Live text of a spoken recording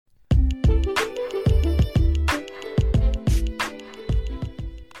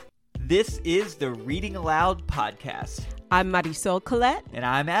This is the Reading Aloud podcast. I'm Marisol Colette. And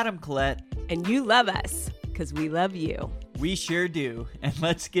I'm Adam Colette. And you love us, because we love you. We sure do. And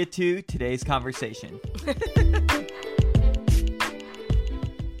let's get to today's conversation.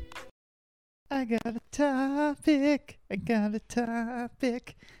 I got a topic. Got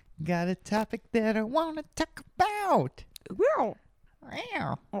a topic that I want to talk about. Wow.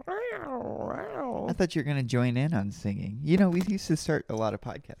 I thought you were going to join in on singing. You know, we used to start a lot of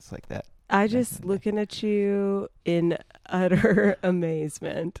podcasts like that. I just looking at you in utter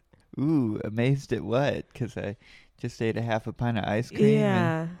amazement. Ooh, amazed at what? Because I just ate a half a pint of ice cream.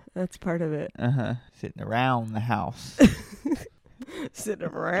 Yeah, that's part of it. Sitting around the house. Sitting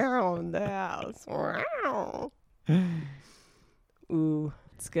around the house. Wow. Ooh,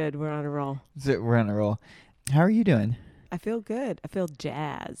 it's good. We're on a roll. We're on a roll. How are you doing? I feel good. I feel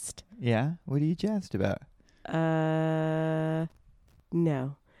jazzed. Yeah? What are you jazzed about?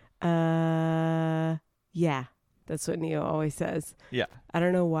 No. Yeah. That's what Neo always says. Yeah. I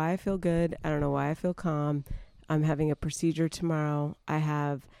don't know why I feel good. I don't know why I feel calm. I'm having a procedure tomorrow. I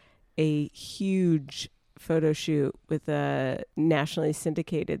have a huge photo shoot with a nationally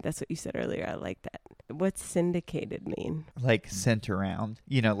syndicated. That's what you said earlier. I like that. What's syndicated mean? Like sent around.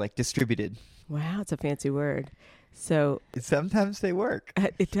 You know, like distributed. Wow, it's a fancy word. So sometimes they work.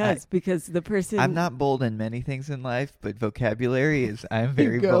 It does, because the person... I'm not bold in many things in life, but vocabulary is, I'm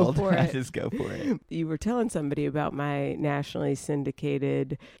very bold. I just go for it. You were telling somebody about my nationally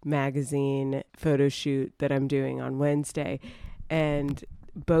syndicated magazine photo shoot that I'm doing on Wednesday. And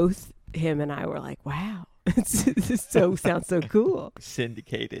both him and I were like, wow, this sounds so cool.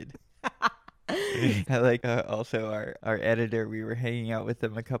 Syndicated. I like also our editor. We were hanging out with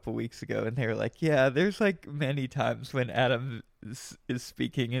them a couple weeks ago, and they were like, yeah, there's like many times when Adam is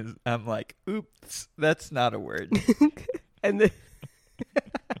speaking, and I'm like, oops, that's not a word. And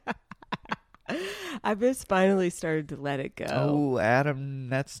I've just finally started to let it go. Oh, Adam,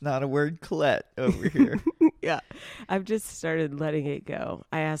 that's not a word. Colette over here. Yeah, I've just started letting it go.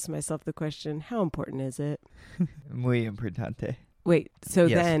 I asked myself the question, how important is it? Muy importante. Wait, so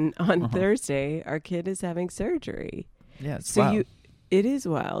yes. Then on Thursday, our kid is having surgery. Yeah, it's so wild. It is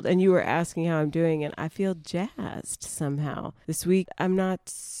wild. And you were asking how I'm doing, and I feel jazzed somehow. This week, I'm not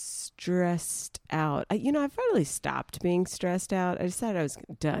stressed out. I've finally stopped being stressed out. I decided I was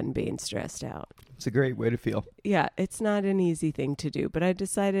done being stressed out. It's a great way to feel. Yeah, it's not an easy thing to do. But I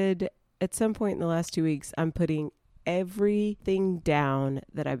decided at some point in the last 2 weeks, I'm putting everything down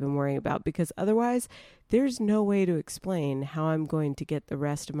that I've been worrying about, because otherwise there's no way to explain how I'm going to get the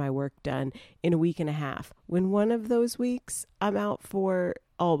rest of my work done in a week and a half, when one of those weeks I'm out for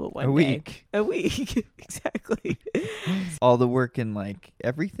all but one day. A week. Exactly. All the work in like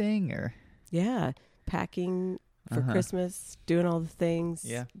everything, or yeah, packing for Christmas, doing all the things,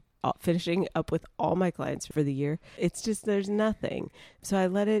 finishing up with all my clients for the year. It's just, there's nothing. So I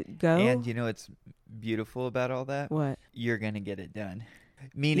let it go. And you know what's beautiful about all that? What? You're going to get it done.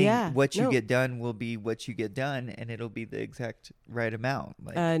 Meaning what you get done will be what you get done, and it'll be the exact right amount.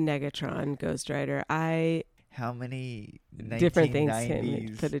 Like Negatron, Ghostwriter. How many different things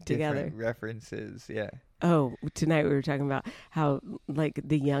can put it together? References, yeah. Oh, tonight we were talking about how, like,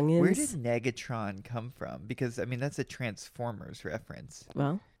 the youngins. Where did Negatron come from? Because, I mean, that's a Transformers reference.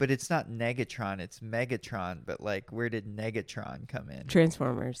 Well. But it's not Negatron, it's Megatron. But, like, where did Negatron come in?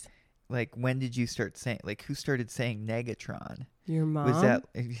 Transformers. Like, when did you start saying, like, who started saying Negatron? Your mom? Was that...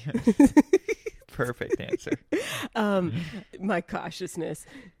 Perfect answer. My cautiousness.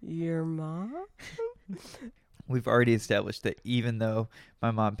 Your mom? We've already established that even though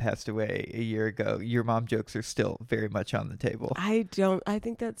my mom passed away a year ago, your mom jokes are still very much on the table. I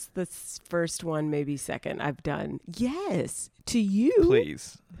think that's the first one, maybe second I've done. Yes, to you.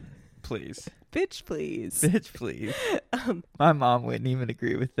 Please. Bitch, please. Bitch, please. My mom wouldn't even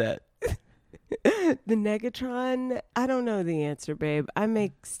agree with that. The Negatron, I don't know the answer, babe. I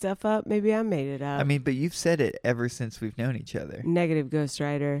make stuff up. Maybe I made it up. I mean, but you've said it ever since we've known each other. Negative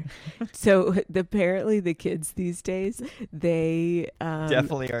Ghostwriter. So apparently the kids these days, they...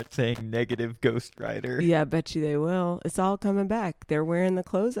 definitely aren't saying negative Ghostwriter. Yeah, I bet you they will. It's all coming back. They're wearing the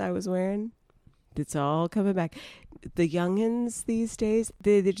clothes I was wearing. It's all coming back. The youngins these days,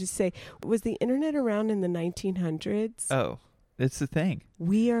 they just say, was the internet around in the 1900s? Oh. It's the thing.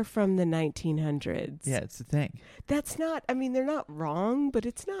 We are from the 1900s. Yeah, it's the thing. That's not, I mean, they're not wrong, but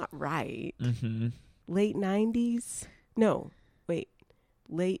it's not right. Mm-hmm. Late 90s? No, wait.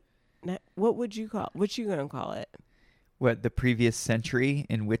 What would you call, what you going to call it? What, the previous century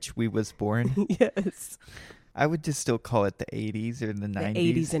in which we was born? Yes. I would just still call it the 80s or the 90s.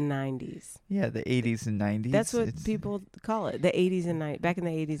 The 80s and 90s. Yeah, the 80s and 90s. That's what people call it. The 80s and 90s. Back in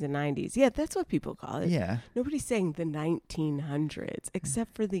the 80s and 90s. Yeah, that's what people call it. Yeah. Nobody's saying the 1900s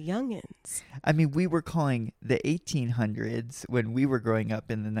except for the youngins. I mean, we were calling the 1800s when we were growing up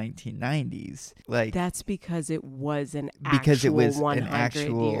in the 1990s. Like that's because it was an because it was 100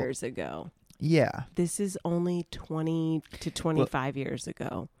 years ago. Yeah. This is only 20 to 25 years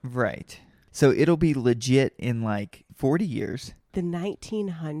ago. Right. So it'll be legit in like 40 years. The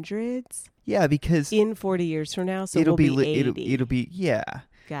 1900s? Yeah, because in 40 years from now, so it'll we'll be 80. It'll be yeah.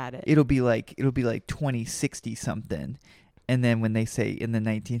 Got it. It'll be like 2060 something. And then when they say in the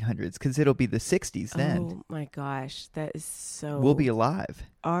 1900s, because it'll be the 60s then. Oh my gosh, that is so. We'll be alive.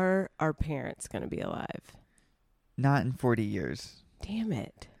 Are our parents going to be alive? Not in 40 years. Damn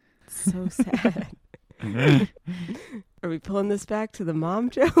it. It's so sad. Are we pulling this back to the mom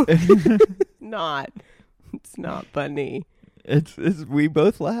joke? Not. It's not funny. It's we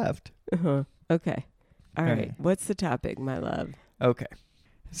both laughed. Uh-huh. Okay. All right. right. What's the topic, my love? Okay.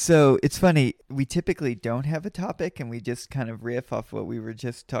 So it's funny. We typically don't have a topic, and we just kind of riff off what we were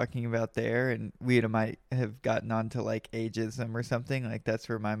just talking about there. And we might have gotten onto like ageism or something. Like that's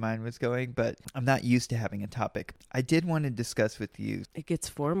where my mind was going. But I'm not used to having a topic. I did want to discuss with you. It gets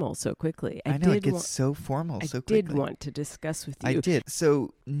formal so quickly. I know it gets so formal so quickly. I did want to discuss with you. I did.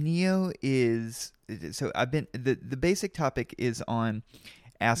 So Neo is. So I've been. The basic topic is on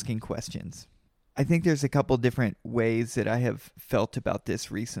asking questions. I think there's a couple different ways that I have felt about this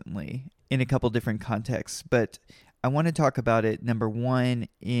recently in a couple different contexts, but I want to talk about it, number one,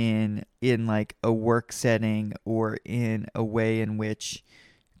 in like a work setting or in a way in which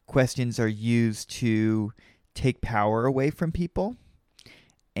questions are used to take power away from people,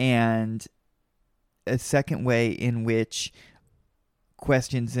 and a second way in which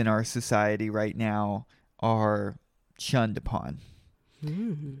questions in our society right now are shunned upon.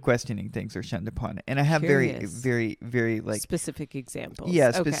 Questioning things are shunned upon. And I have very like specific examples. Yeah,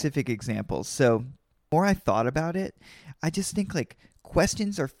 specific examples. So the more I thought about it, I just think like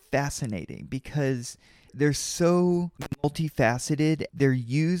questions are fascinating because they're so multifaceted. They're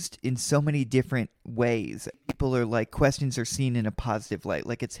used in so many different ways. People are like, questions are seen in a positive light,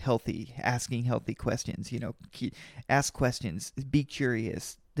 like it's healthy, asking healthy questions, ask questions, be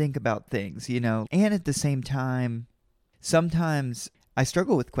curious, think about things, and at the same time, sometimes I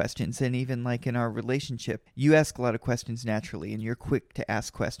struggle with questions, and even like in our relationship, you ask a lot of questions naturally and you're quick to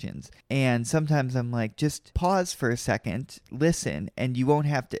ask questions. And sometimes I'm like, just pause for a second, listen, and you won't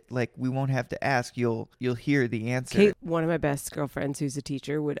have to, like, we won't have to ask, you'll hear the answer. Kate, one of my best girlfriends who's a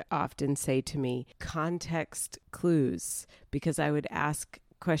teacher, would often say to me, context clues, because I would ask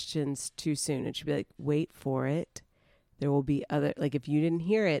questions too soon. And she'd be like, wait for it. There will be other, like if you didn't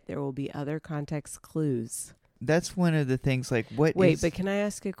hear it, there will be other context clues. That's one of the things, like, but can I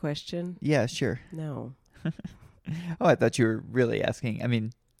ask a question? Yeah, sure. No. Oh, I thought you were really asking. I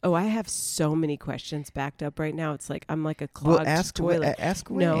mean... Oh, I have so many questions backed up right now. It's like I'm like a clogged toilet.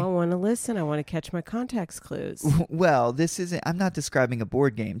 Ask away. No, I want to listen. I want to catch my context clues. Well, this isn't... I'm not describing a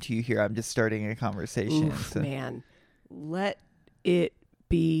board game to you here. I'm just starting a conversation. Oof, man. Let it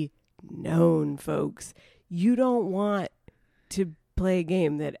be known, folks. You don't want to play a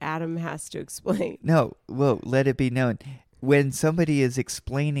game that Adam has to explain. No, well, let it be known. When somebody is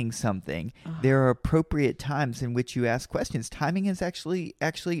explaining something, there are appropriate times in which you ask questions. Timing is actually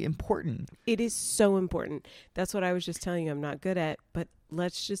important. It is so important. That's what I was just telling you I'm not good at, but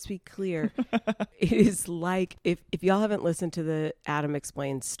let's just be clear. It is like, if y'all haven't listened to the Adam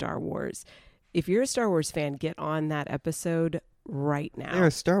Explains Star Wars, if you're a Star Wars fan, get on that episode right now. They're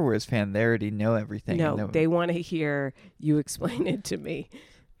a Star Wars fan. They already know everything. No, they want to hear you explain it to me.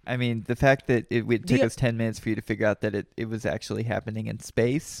 I mean, the fact that it took us 10 minutes for you to figure out that it was actually happening in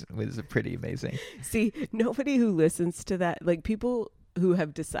space was pretty amazing. See, nobody who listens to that, like people who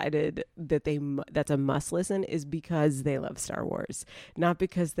have decided that that's a must listen, is because they love Star Wars, not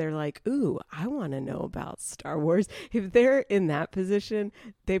because they're like, ooh, I want to know about Star Wars. If they're in that position,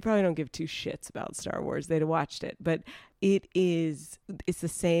 they probably don't give two shits about Star Wars. They'd have watched it. But it's the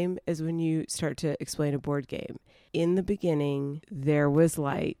same as when you start to explain a board game. In the beginning, there was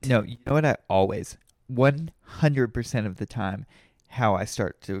light. No, you know what? I always, 100% of the time, how I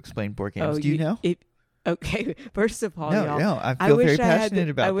start to explain board games. Do you know? Okay, first of all, y'all, no, I feel very passionate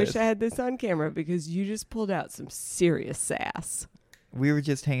about this. I wish I had this on camera because you just pulled out some serious sass. We were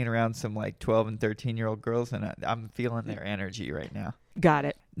just hanging around some like 12 and 13-year-old girls, and I'm feeling their energy right now. Got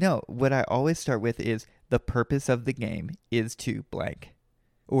it. No, what I always start with is the purpose of the game is to blank.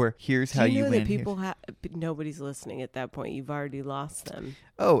 Or here's how Do you you know win. that people nobody's listening at that point. You've already lost them.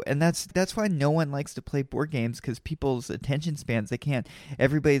 Oh, and that's why no one likes to play board games, because people's attention spans, they can't.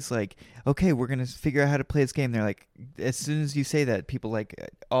 Everybody's like, okay, we're going to figure out how to play this game. They're like, as soon as you say that, people like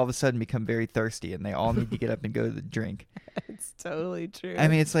all of a sudden become very thirsty and they all need to get up and go to the drink. It's totally true. I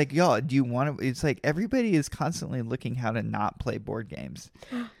mean, it's like, y'all, do you want to? It's like everybody is constantly looking how to not play board games.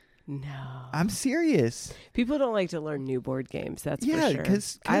 No. I'm serious. People don't like to learn new board games. That's for sure.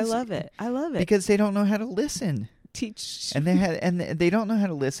 Cause I love it. I love it. Because they don't know how to listen. Teach And they don't know how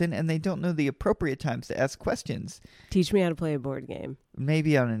to listen, and they don't know the appropriate times to ask questions. Teach me how to play a board game.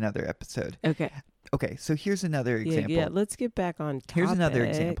 Maybe on another episode. Okay, So here's another example. Yeah, let's get back on topic. Here's another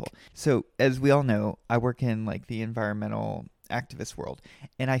example. So as we all know, I work in like the environmental activist world,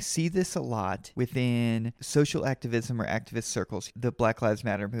 and I see this a lot within social activism or activist circles. The Black Lives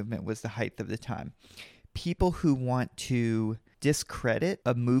Matter movement was the height of the time. People who want to discredit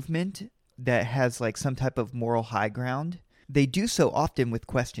a movement that has like some type of moral high ground, they do so often with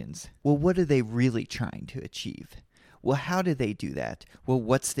questions. Well, what are they really trying to achieve? Well, how do they do that? Well,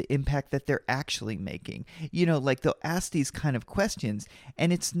 what's the impact that they're actually making? You know, like they'll ask these kind of questions,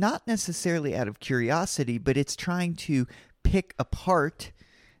 and it's not necessarily out of curiosity, but it's trying to pick apart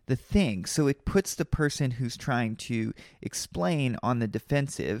the thing. So it puts the person who's trying to explain on the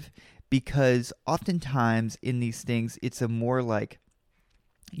defensive, because oftentimes in these things, it's a more like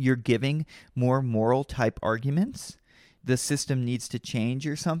you're giving more moral type arguments. The system needs to change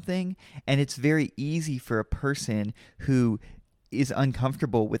or something. And it's very easy for a person who is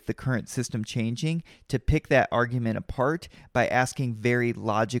uncomfortable with the current system changing to pick that argument apart by asking very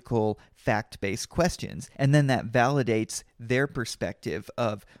logical, fact-based questions. And then that validates their perspective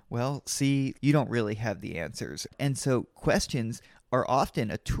of, well, see, you don't really have the answers. And so questions are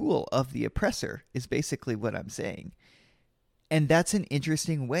often a tool of the oppressor, is basically what I'm saying. And that's an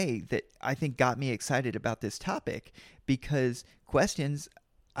interesting way that I think got me excited about this topic, because questions,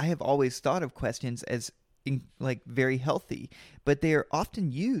 I have always thought of questions as like very healthy, but they are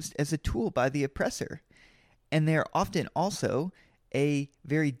often used as a tool by the oppressor. And they're often also a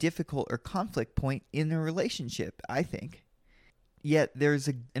very difficult or conflict point in a relationship, I think. Yet there's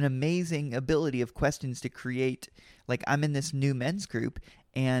an amazing ability of questions to create, like I'm in this new men's group,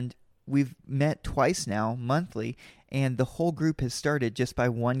 and we've met twice now, monthly, and the whole group has started just by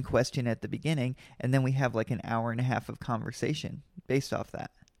one question at the beginning, and then we have like an hour and a half of conversation based off that.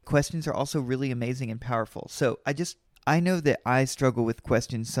 Questions are also really amazing and powerful. So I know that I struggle with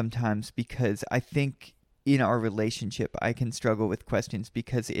questions sometimes, because I think in our relationship, I can struggle with questions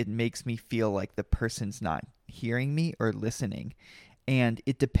because it makes me feel like the person's not hearing me or listening. And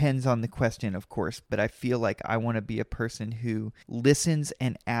it depends on the question, of course, but I feel like I want to be a person who listens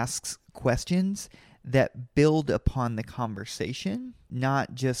and asks questions that build upon the conversation,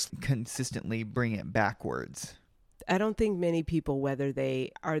 not just consistently bring it backwards. I don't think many people, whether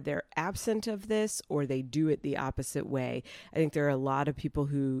they're absent of this or they do it the opposite way, I think there are a lot of people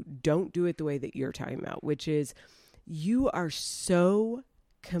who don't do it the way that you're talking about, which is you are so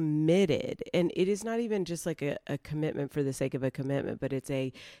committed, and it is not even just like a commitment for the sake of a commitment, but it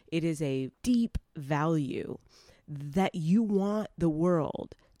is a deep value that you want the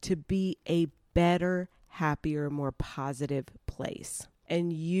world to be a better, happier, more positive place.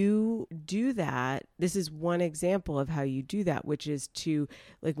 And you do that. This is one example of how you do that, which is to,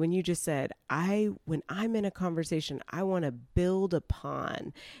 like when you just said, when I'm in a conversation, I want to build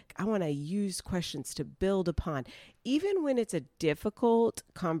upon, I want to use questions to build upon. Even when it's a difficult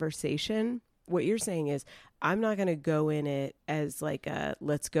conversation, what you're saying is, I'm not going to go in it as like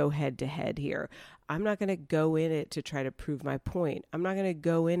let's go head to head here. I'm not going to go in it to try to prove my point. I'm not going to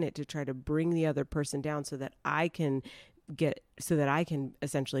go in it to try to bring the other person down so that I can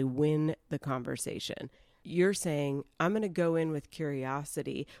essentially win the conversation. You're saying, I'm going to go in with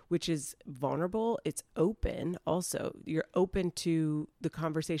curiosity, which is vulnerable. It's open. Also, you're open to the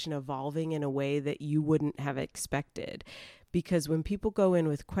conversation evolving in a way that you wouldn't have expected. Because when people go in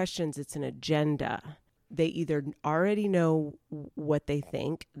with questions, it's an agenda. They either already know what they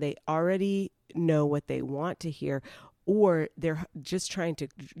think, they already know what they want to hear, or they're just trying to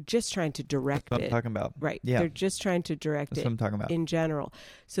direct That's what it. I'm talking about. Right. Yeah. They're just trying to direct That's it what I'm talking about. in general.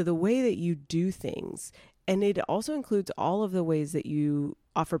 So the way that you do things, and it also includes all of the ways that you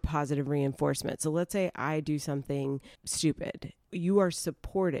offer positive reinforcement. So let's say I do something stupid. You are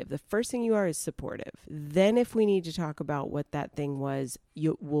supportive. The first thing you are is supportive. Then if we need to talk about what that thing was,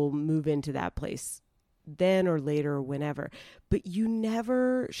 we'll move into that place then or later or whenever. But you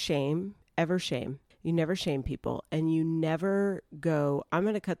never ever shame. You never shame people, and you never go, I'm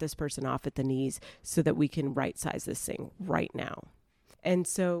going to cut this person off at the knees so that we can right size this thing right now. And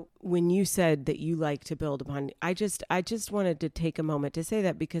so when you said that you like to build upon, I just wanted to take a moment to say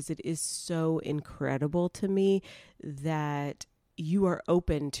that, because it is so incredible to me that you are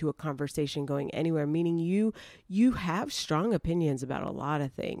open to a conversation going anywhere, meaning you have strong opinions about a lot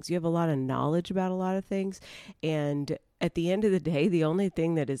of things. You have a lot of knowledge about a lot of things. And at the end of the day, the only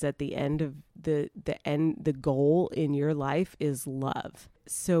thing that is at the end of the goal in your life is love.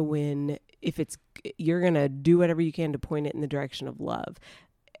 So you're going to do whatever you can to point it in the direction of love.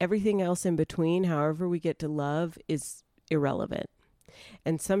 Everything else in between, however we get to love, is irrelevant.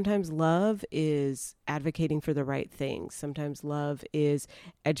 And sometimes love is advocating for the right things. Sometimes love is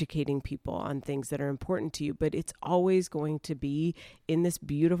educating people on things that are important to you, but it's always going to be in this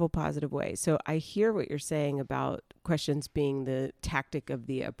beautiful, positive way. So I hear what you're saying about questions being the tactic of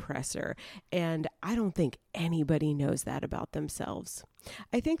the oppressor. And I don't think anybody knows that about themselves.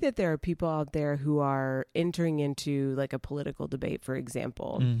 I think that there are people out there who are entering into like a political debate, for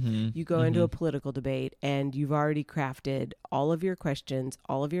example. Mm-hmm. You go into a political debate and you've already crafted all of your questions,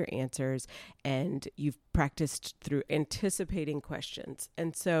 all of your answers, and you've practiced through anticipating questions.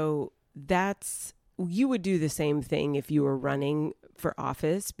 And so you would do the same thing if you were running for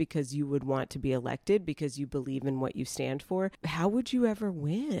office, because you would want to be elected because you believe in what you stand for. How would you ever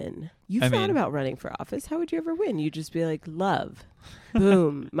win? You've thought about running for office. How would you ever win? You'd just be like, love,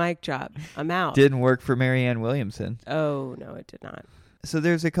 boom, mic drop, I'm out. Didn't work for Marianne Williamson. Oh, no, it did not. So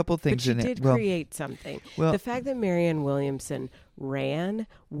there's a couple things in it. But she did create something. Well, the fact that Marianne Williamson ran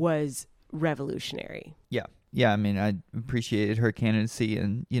was revolutionary. Yeah. I mean, I appreciated her candidacy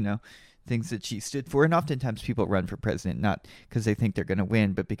and, things that she stood for. And oftentimes people run for president, not because they think they're going to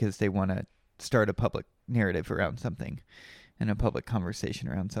win, but because they want to start a public narrative around something and a public conversation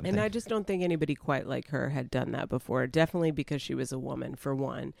around something. And I just don't think anybody quite like her had done that before. Definitely because she was a woman, for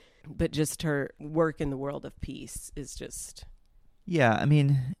one. But just her work in the world of peace is just... Yeah, I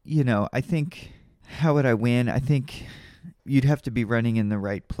mean, I think, how would I win? I think you'd have to be running in the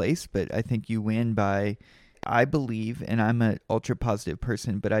right place, but I think you win by... I believe, and I'm an ultra positive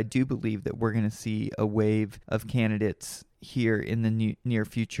person, but I do believe that we're going to see a wave of candidates here in the near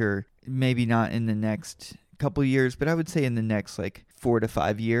future, maybe not in the next couple years, but I would say in the next 4 to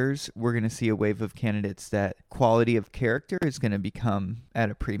 5 years, we're going to see a wave of candidates that quality of character is going to become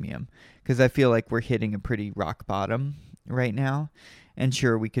at a premium, because I feel like we're hitting a pretty rock bottom right now. And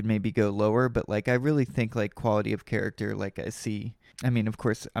sure, we could maybe go lower, but I really think quality of character, I see... I mean, of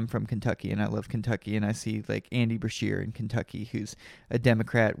course, I'm from Kentucky, and I love Kentucky, and I see Andy Beshear in Kentucky, who's a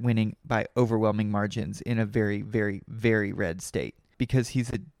Democrat winning by overwhelming margins in a very, very, very red state, because he's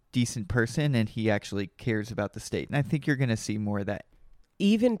a decent person and he actually cares about the state. And I think you're going to see more of that.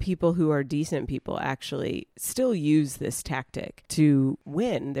 Even people who are decent people actually still use this tactic to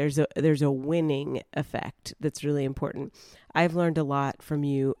win. There's a winning effect that's really important. I've learned a lot from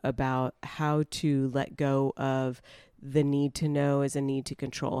you about how to let go of the need to know as a need to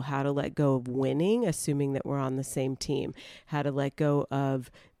control, how to let go of winning, assuming that we're on the same team, how to let go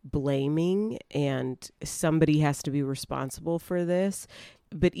of blaming and somebody has to be responsible for this.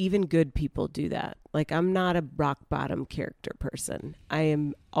 But even good people do that. I'm not a rock bottom character person. I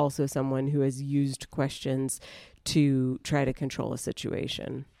am also someone who has used questions to try to control a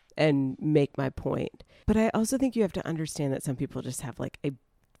situation and make my point. But I also think you have to understand that some people just have a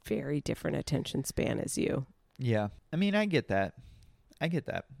very different attention span as you. Yeah. I mean, I get that.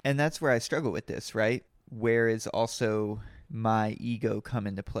 And that's where I struggle with this, right? Where is also my ego come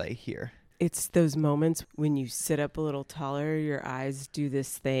into play here? It's those moments when you sit up a little taller, your eyes do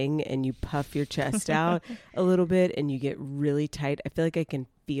this thing and you puff your chest out a little bit and you get really tight. I feel like I can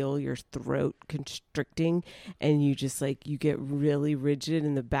feel your throat constricting and you just you get really rigid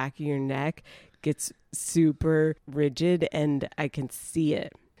and the back of your neck gets super rigid and I can see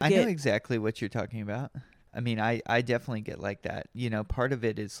it. I know exactly what you're talking about. I mean, I definitely get like that. Part of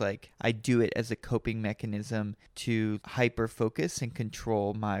it is I do it as a coping mechanism to hyper focus and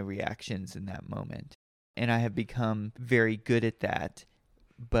control my reactions in that moment. And I have become very good at that,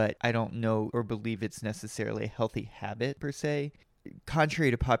 but I don't know or believe it's necessarily a healthy habit per se.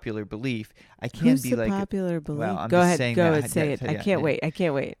 Contrary to popular belief, I can Who's be the popular belief? Well, I'm go just ahead, saying go that. and say it. I can't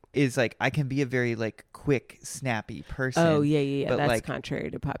wait. Is I can be a very quick, snappy person. Oh yeah. But that's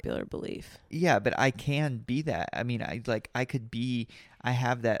contrary to popular belief. Yeah, but I can be that. I mean, I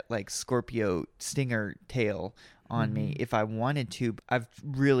have that Scorpio stinger tail on me if I wanted to. I've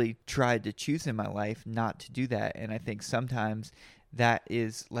really tried to choose in my life not to do that, and I think sometimes that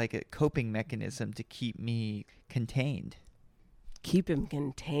is a coping mechanism to keep me contained. Keep him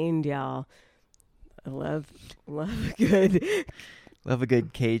contained, y'all. I love a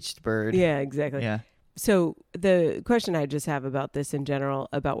good caged bird. Yeah, exactly. Yeah. So the question I just have about this in general,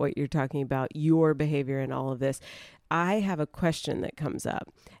 about what you're talking about, your behavior and all of this, I have a question that comes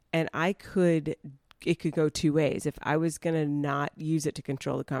up, and it could go two ways. If I was going to not use it to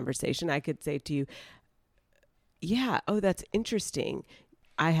control the conversation, I could say to you, yeah, oh, that's interesting.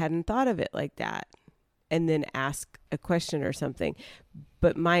 I hadn't thought of it like that. And then ask a question or something.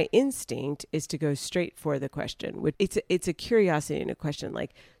 But my instinct is to go straight for the question. It's a curiosity and a question.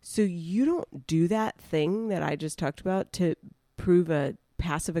 Like, so you don't do that thing that I just talked about to prove a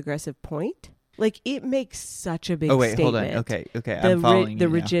passive aggressive point? Like, it makes such a big statement. Hold on. Okay, I'm following the you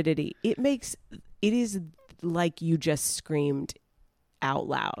now. rigidity. It is like you just screamed out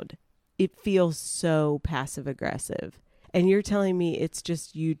loud. It feels so passive aggressive. And you're telling me it's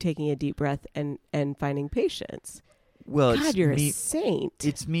just you taking a deep breath and finding patience. Well, God, you're a saint.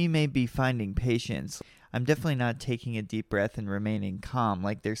 It's me maybe finding patience. I'm definitely not taking a deep breath and remaining calm.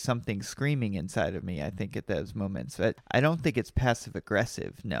 Like, there's something screaming inside of me, I think, at those moments. But I don't think it's passive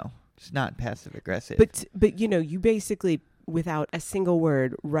aggressive. No, it's not passive aggressive. But you basically, without a single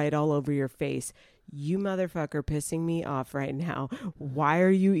word, right all over your face, you motherfucker pissing me off right now. Why are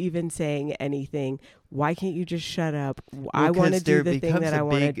you even saying anything? Why can't you just shut up? I want to do the thing that I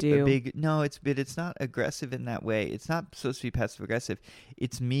want to do. No, it's not aggressive in that way. It's not supposed to be passive aggressive.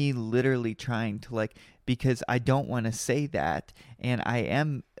 It's me literally trying to, because I don't want to say that, and I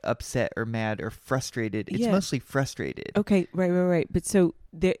am upset or mad or frustrated. It's mostly frustrated. Okay, right. But so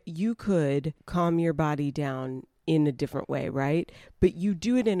you could calm your body down in a different way, right? But you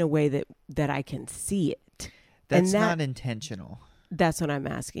do it in a way that I can see it. That's not intentional. That's what I'm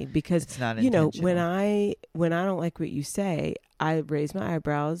asking, because it's not intentional. when I don't like what you say, I raise my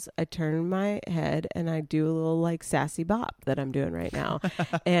eyebrows, I turn my head, and I do a little sassy bop that I'm doing right now.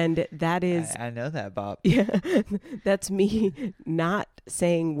 And that is I know that bop. Yeah. That's me not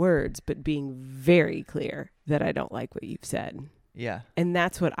saying words, but being very clear that I don't like what you've said. Yeah. And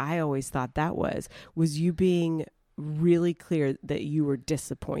that's what I always thought that was you being really clear that you were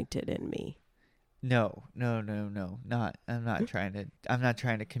disappointed in me. No. I'm not trying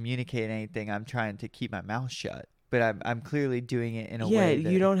to communicate anything. I'm trying to keep my mouth shut. But I'm clearly doing it in a way that... Yeah,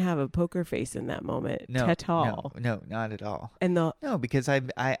 you don't have a poker face in that moment at all. No, not at all. And No, because I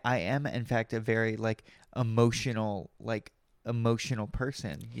am, in fact, a very, emotional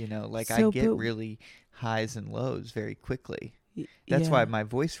person, I get really highs and lows very quickly. That's why my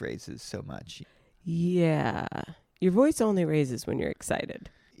voice raises so much. Yeah. Your voice only raises when you're excited.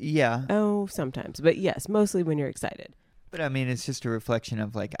 Yeah. Oh, sometimes. But yes, mostly when you're excited. But I mean, it's just a reflection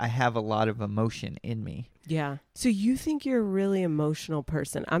of I have a lot of emotion in me. Yeah. So you think you're a really emotional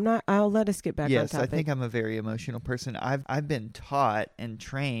person. I'll let us get back on topic. Yes, I think I'm a very emotional person. I've been taught and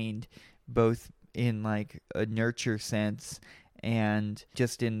trained both in a nurture sense and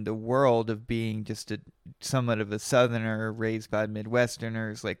just in the world of being just somewhat of a Southerner raised by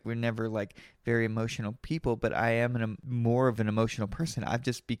Midwesterners. We're never very emotional people, but I am more of an emotional person. I've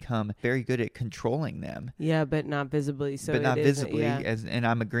just become very good at controlling them. Yeah, but not visibly. And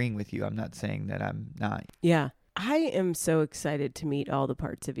I'm agreeing with you. I'm not saying that I'm not. Yeah. I am so excited to meet all the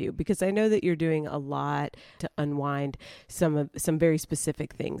parts of you, because I know that you're doing a lot to unwind some very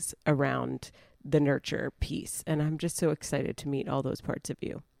specific things around the nurture piece. And I'm just so excited to meet all those parts of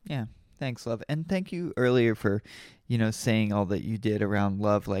you. Yeah. Thanks, love. And thank you earlier for, saying all that you did around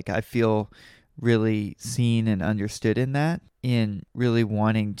love. I feel really seen and understood in that, in really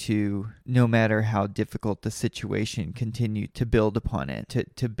wanting to, no matter how difficult the situation, continue to build upon it,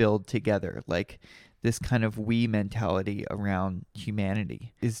 to build together. This kind of we mentality around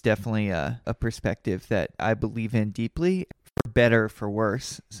humanity is definitely a perspective that I believe in deeply, for better, for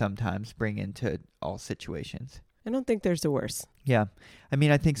worse, sometimes bring into all situations. I don't think there's a worse. Yeah. I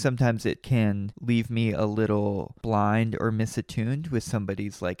mean, I think sometimes it can leave me a little blind or misattuned with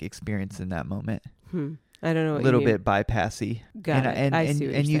somebody's experience in that moment. I don't know what a little you mean. bit bypassy. Got it. I see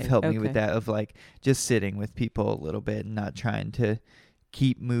what and you're you've helped saying. me with that, of just sitting with people a little bit and not trying to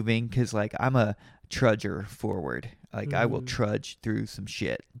keep moving, because I'm a trudger forward. I will trudge through some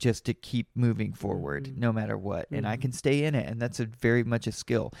shit just to keep moving forward no matter what. And I can stay in it, and that's very much a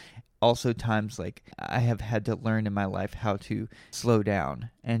skill. Also times I have had to learn in my life how to slow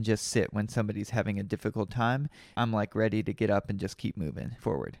down and just sit when somebody's having a difficult time. I'm ready to get up and just keep moving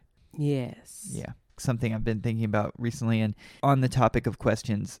forward. Yes. Yeah. Something I've been thinking about recently, and on the topic of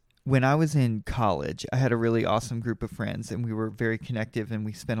questions, when I was in college, I had a really awesome group of friends, and we were very connective, and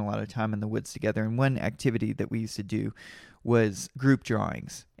we spent a lot of time in the woods together. And one activity that we used to do was group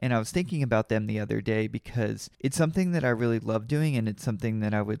drawings. And I was thinking about them the other day because it's something that I really love doing, and it's something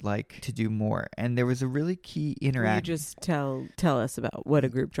that I would like to do more. And there was a really key interaction. You just tell us about what a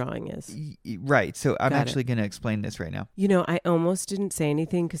group drawing is. Right. So I'm Got actually going to explain this right now. You know, I almost didn't say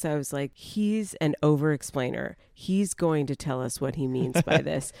anything because I was like, he's an over-explainer. He's going to tell us what he means by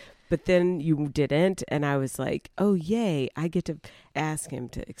this. But then you didn't, and I was like, oh, yay, I get to ask him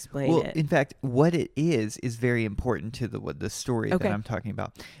to explain it. In fact, what it is very important to the story that I'm talking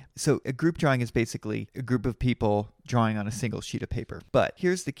about. So a group drawing is basically a group of people drawing on a single sheet of paper. But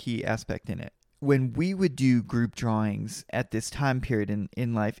here's the key aspect in it. When we would do group drawings at this time period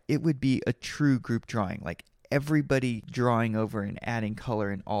in life, it would be a true group drawing, like everybody drawing over and adding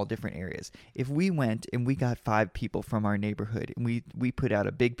color in all different areas. If we went and we got 5 people from our neighborhood and we put out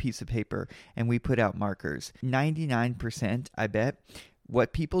a big piece of paper and we put out markers, 99%, I bet,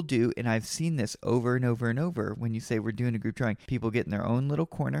 what people do, and I've seen this over and over and over, when you say we're doing a group drawing, people get in their own little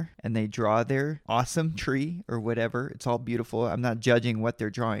corner and they draw their awesome tree or whatever. It's all beautiful. I'm not judging what they're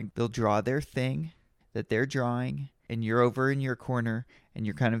drawing. They'll draw their thing that they're drawing, and you're over in your corner and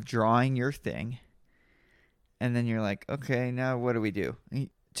you're kind of drawing your thing. And then you're like, okay, now what do we do?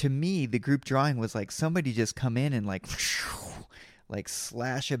 To me, the group drawing was like somebody just come in and like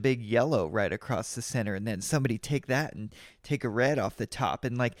slash a big yellow right across the center, and then somebody take that and take a red off the top.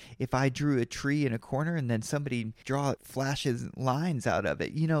 And like if I drew a tree in a corner and then somebody flashes lines out of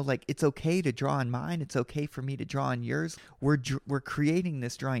it, you know, like it's okay to draw on mine. It's okay for me to draw on yours. We're creating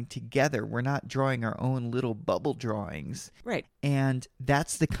this drawing together. We're not drawing our own little bubble drawings. Right. And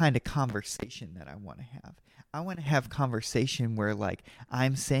that's the kind of conversation that I want to have. I want to have conversation where like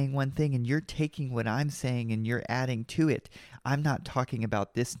I'm saying one thing and you're taking what I'm saying and you're adding to it. I'm not talking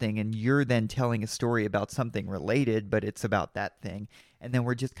about this thing and you're then telling a story about something related, but it's about that thing. And then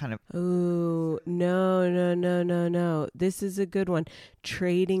we're just kind of... Oh, no. This is a good one.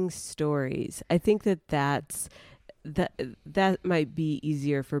 Trading stories. I think that might be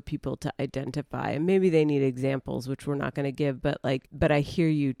easier for people to identify, and maybe they need examples, which we're not going to give, but I hear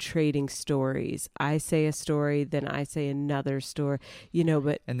you trading stories. I say a story, then I say another story, you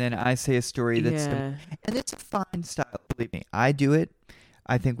know, and then I say a story that's and it's a fine style. Believe me, I do it.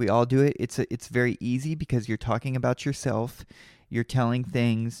 I think we all do it. It's very easy because you're talking about yourself, you're telling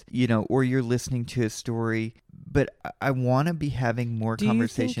things, you know, or you're listening to a story. But I want to be having more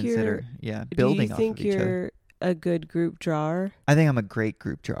conversations that are building off of each other. A good group drawer? I think I'm a great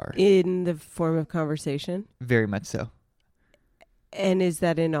group drawer. In the form of conversation? Very much so. And is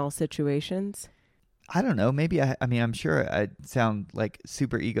that in all situations? I don't know. Maybe I mean, I'm sure I sound like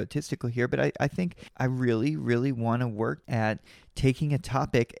super egotistical here, but I think I really, really want to work at taking a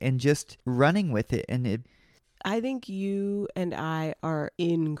topic and just running with it. And I think you and I are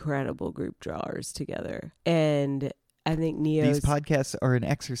incredible group drawers together. And I think these podcasts are an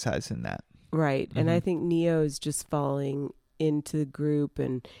exercise in that. Right. Mm-hmm. And I think Neo's just falling into the group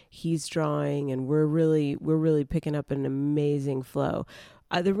and he's drawing and we're really picking up an amazing flow.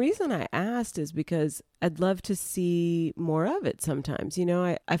 The reason I asked is because I'd love to see more of it sometimes. You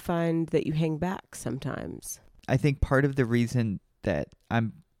know, I find that you hang back sometimes. I think part of the reason that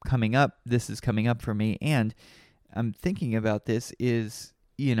this is coming up for me and I'm thinking about this is,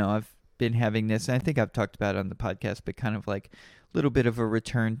 you know, I've been having this, and I think I've talked about it on the podcast, but kind of like little bit of a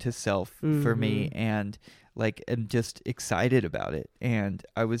return to self for me, and like I'm just excited about it. And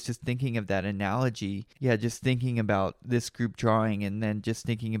I was just thinking of that analogy, just thinking about this group drawing and then just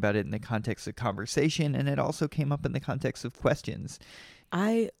thinking about it in the context of conversation, and it also came up in the context of questions.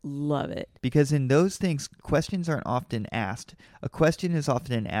 I love it. Because in those things, questions aren't often asked. A question is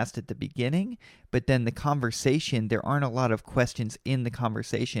often asked at the beginning, but then the conversation, there aren't a lot of questions in the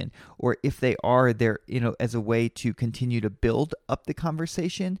conversation. Or if they are, they're, you know, as a way to continue to build up the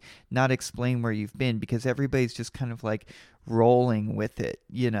conversation, not explain where you've been, because everybody's just kind of like rolling with it,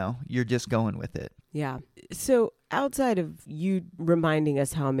 you know, you're just going with it. Yeah. So outside of you reminding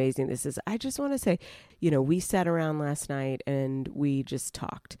us how amazing this is, I just want to say, you know, we sat around last night and we just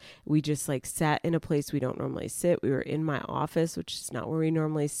talked. We just like sat in a place we don't normally sit. We were in my office, which is not where we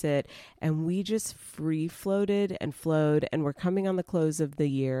normally sit. And we just free floated and flowed, and we're coming on the close of the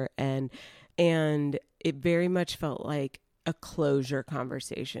year. And it very much felt like a closure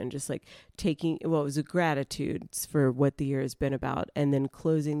conversation, just like taking it was a gratitude for what the year has been about and then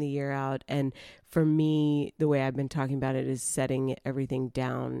closing the year out. And for me, the way I've been talking about it is setting everything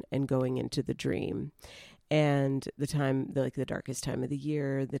down and going into the dream. And the time, like the darkest time of the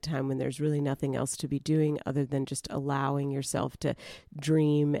year, the time when there's really nothing else to be doing other than just allowing yourself to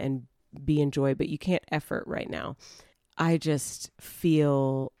dream and be in joy, but you can't effort right now. I just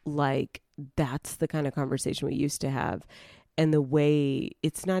feel like that's the kind of conversation we used to have. And the way,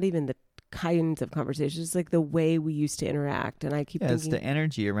 it's not even the kinds of conversations, it's like the way we used to interact. And I keep thinking, it's the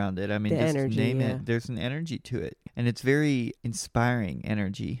energy around it. I mean, the just energy, name yeah. it. There's an energy to it. And it's very inspiring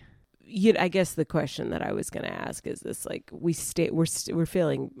energy. I guess the question that I was going to ask is this: like, we're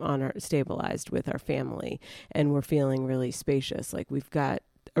feeling stabilized with our family, and we're feeling really spacious. Like, we've got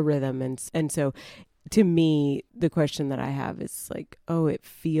a rhythm, and so, to me, the question that I have is like, oh, it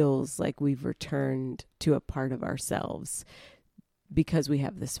feels like we've returned to a part of ourselves because we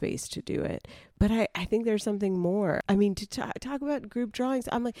have the space to do it. But I think there's something more. I mean, to talk about group drawings,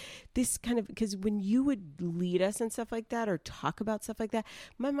 I'm like, this kind of, because when you would lead us and stuff like that, or talk about stuff like that,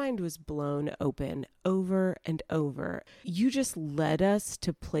 my mind was blown open over and over. You just led us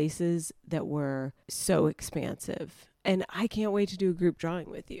to places that were so expansive. And I can't wait to do a group drawing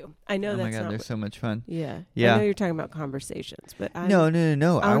with you. I know that's Oh my God, not they're so much fun. Yeah. Yeah. I know you're talking about conversations, but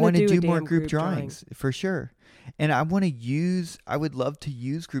No. I want to do more group drawing. drawings for sure. And I would love to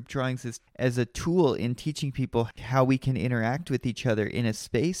use group drawings as a tool in teaching people how we can interact with each other in a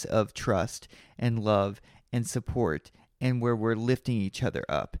space of trust and love and support, and where we're lifting each other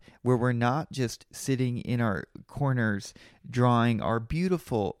up, where we're not just sitting in our corners drawing our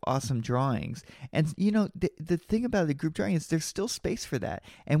beautiful, awesome drawings. And, the thing about the group drawing is there's still space for that.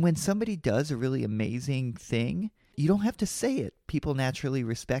 And when somebody does a really amazing thing, you don't have to say it. People naturally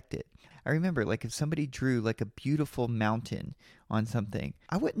respect it. I remember, like, if somebody drew, like, a beautiful mountain on something,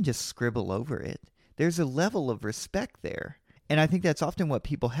 I wouldn't just scribble over it. There's a level of respect there. And I think that's often what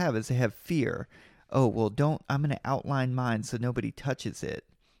people have, is they have fear. Oh, well, I'm going to outline mine so nobody touches it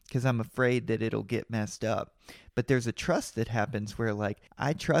because I'm afraid that it'll get messed up. But there's a trust that happens where, like,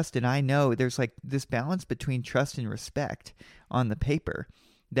 I trust and I know there's, like, this balance between trust and respect on the paper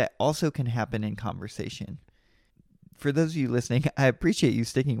that also can happen in conversation. For those of you listening, I appreciate you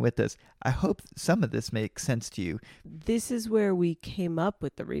sticking with us. I hope some of this makes sense to you. This is where we came up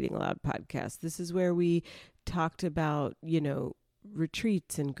with the Reading Aloud podcast. This is where we talked about,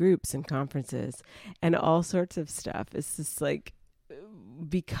 retreats and groups and conferences and all sorts of stuff. It's just like,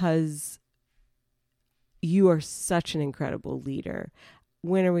 because you are such an incredible leader.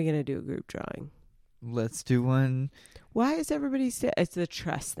 When are we going to do a group drawing? Let's do one. Why is everybody it's the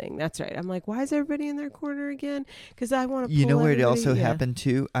trust thing. That's right. I'm like, why is everybody in their corner again? Because I want to pull You know where it everybody- also yeah. happened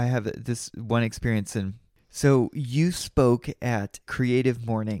too? I have this one experience so you spoke at Creative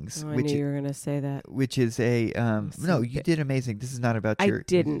Mornings, Oh, I knew you were going to say that. which is a no, you did amazing. This is not about I your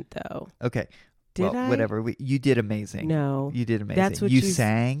didn't, though. Okay. Did well, I? whatever. You did amazing. No. You did amazing. That's what you you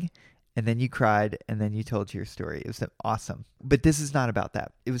sang, and then you cried, and then you told your story. It was awesome. But this is not about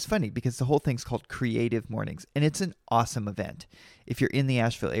that. It was funny because the whole thing's called Creative Mornings, and it's an awesome event. If you're in the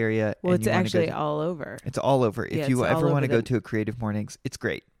Asheville area, Well, and it's you wanna actually go to, all over. it's all over. Yeah, If you it's all ever want to over go to a Creative Mornings, it's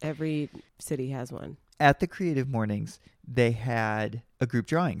great. Every city has one. At the Creative Mornings, they had a group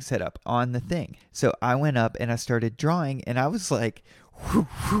drawing set up on the thing. So I went up and I started drawing, and I was like, whoo,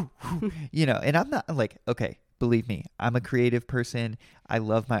 whoo, whoo, and I'm not like, okay, believe me, I'm a creative person. I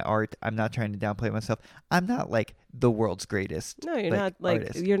love my art. I'm not trying to downplay myself. I'm not like the world's greatest. No, you're not like,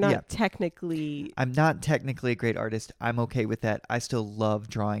 artist. you're not Yeah. technically. I'm not technically a great artist. I'm okay with that. I still love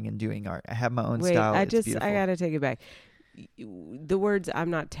drawing and doing art. I have my own Wait, style. I It's beautiful. got to take it back. The words "I'm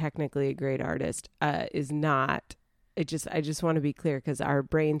not technically a great artist" is not. I just want to be clear, because our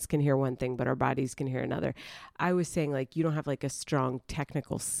brains can hear one thing, but our bodies can hear another. I was saying, like, you don't have like a strong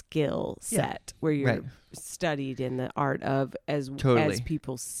technical skill set where you're Right. studied in the art of as Totally.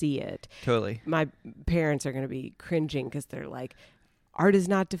 people see it. Totally. My parents are going to be cringing because they're like, art is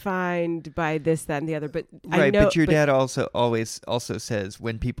not defined by this, that, and the other. But I Right, know, but your dad always says,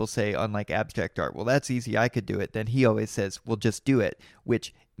 when people say on like abstract art, well, that's easy, I could do it, then he always says, well, just do it,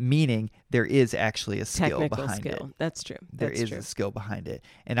 which meaning there is actually a skill technical behind skill. it. That's true. There That's is true. a skill behind it.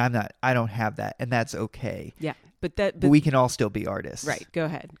 And I don't have that, and that's okay. Yeah, but we can all still be artists. Right. Go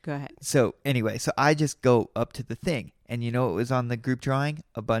ahead. So anyway, I just go up to the thing, and you know what was on the group drawing?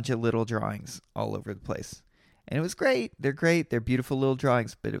 A bunch of little drawings all over the place. And it was great. They're great. They're beautiful little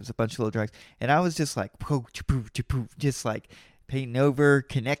drawings, but it was a bunch of little drawings. And I was just like, just like painting over,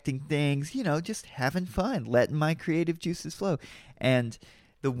 connecting things, just having fun, letting my creative juices flow. And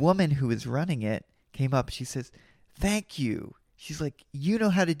the woman who was running it came up. She says, "Thank you." She's like, "You know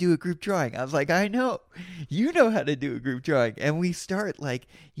how to do a group drawing." I was like, "I know. You know how to do a group drawing." And we start like,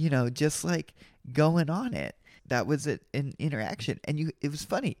 just like going on it. That was an interaction. And it was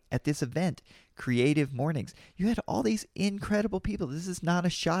funny. At this event, Creative Mornings, you had all these incredible people. This is not a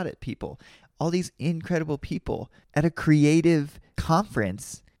shot at people. All these incredible people at a creative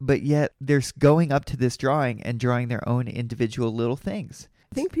conference, but yet they're going up to this drawing and drawing their own individual little things.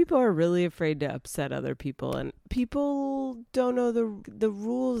 I think people are really afraid to upset other people, and people don't know the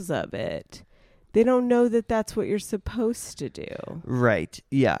rules of it. They don't know that that's what you're supposed to do. Right.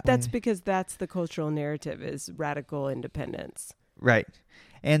 Yeah. That's because that's the cultural narrative, is radical independence. Right.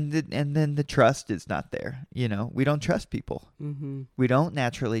 And then the trust is not there. We don't trust people. Mm-hmm. We don't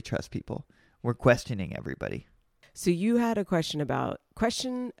naturally trust people. We're questioning everybody. So you had a question about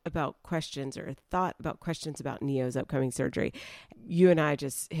questions, or a thought about questions about Neo's upcoming surgery. You and I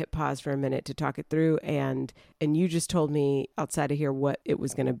just hit pause for a minute to talk it through, and you just told me outside of here what it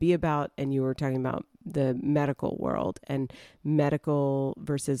was going to be about, and you were talking about the medical world and medical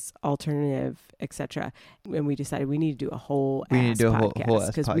versus alternative, etc. And we decided we need to do a whole podcast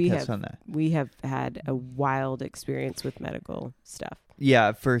because we have had a wild experience with medical stuff.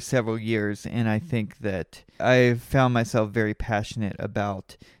 Yeah, for several years, and I think that I found myself very passionate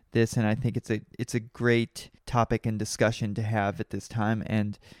about this, and I think it's a great topic and discussion to have at this time,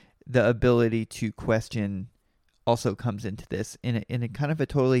 and the ability to question also comes into this in a kind of a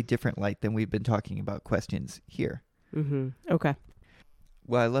totally different light than we've been talking about questions here. Mm-hmm. Okay.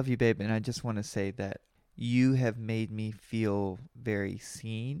 Well, I love you, babe, and I just want to say that you have made me feel very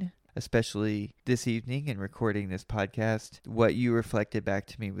seen, especially this evening in recording this podcast. What you reflected back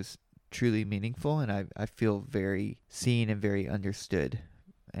to me was truly meaningful, and I feel very seen and very understood,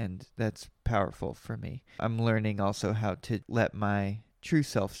 and that's powerful for me. I'm learning also how to let my true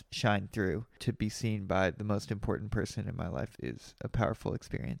self shine through. To be seen by the most important person in my life is a powerful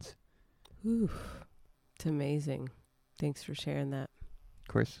experience. Ooh, it's amazing. Thanks for sharing that. Of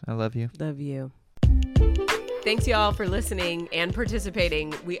course, I love you. Love you. Thanks, y'all, for listening and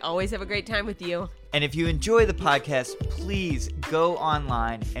participating. We always have a great time with you. And if you enjoy the podcast, please go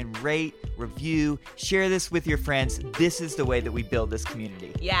online and rate, review, share this with your friends. This is the way that we build this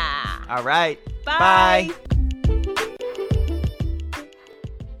community. Yeah. All right. Bye. Bye.